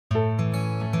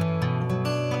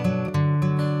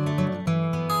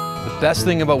best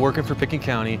thing about working for Pitkin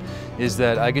County is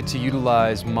that I get to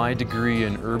utilize my degree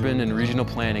in urban and regional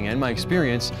planning and my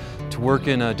experience to work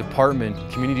in a department,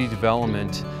 community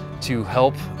development, to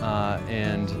help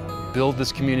and build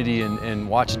this community and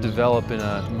watch it develop in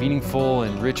a meaningful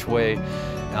and rich way.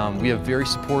 We have very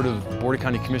supportive Board of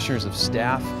County Commissioners of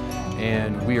staff,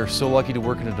 and we are so lucky to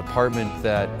work in a department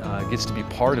that gets to be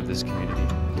part of this community.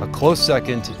 A close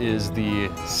second is the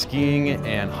skiing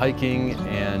and hiking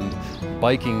and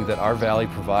biking that our valley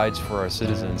provides for our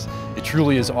citizens. It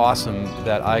truly is awesome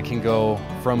that I can go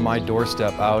from my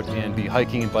doorstep out and be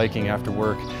hiking and biking after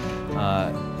work,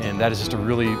 and that is just a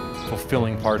really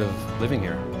fulfilling part of living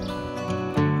here.